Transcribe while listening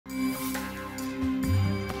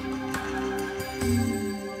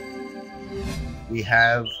we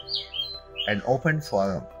have an open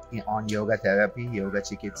forum on yoga therapy, Yoga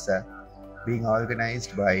Chikitsa, being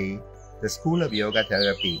organized by the School of Yoga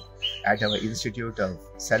Therapy at our Institute of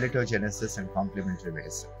Salitogenesis and Complementary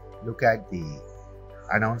Medicine. Look at the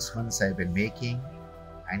announcements I've been making,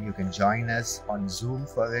 and you can join us on Zoom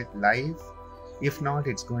for it live. If not,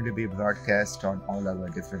 it's going to be broadcast on all our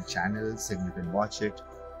different channels and you can watch it,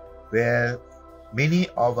 where many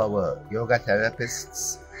of our yoga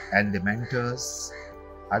therapists and the mentors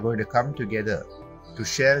are going to come together to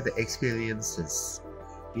share the experiences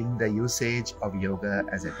in the usage of yoga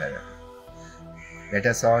as a therapy. Let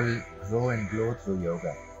us all grow and glow through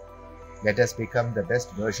yoga. Let us become the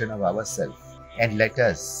best version of ourselves, and let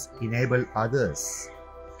us enable others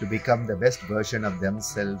to become the best version of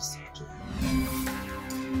themselves too.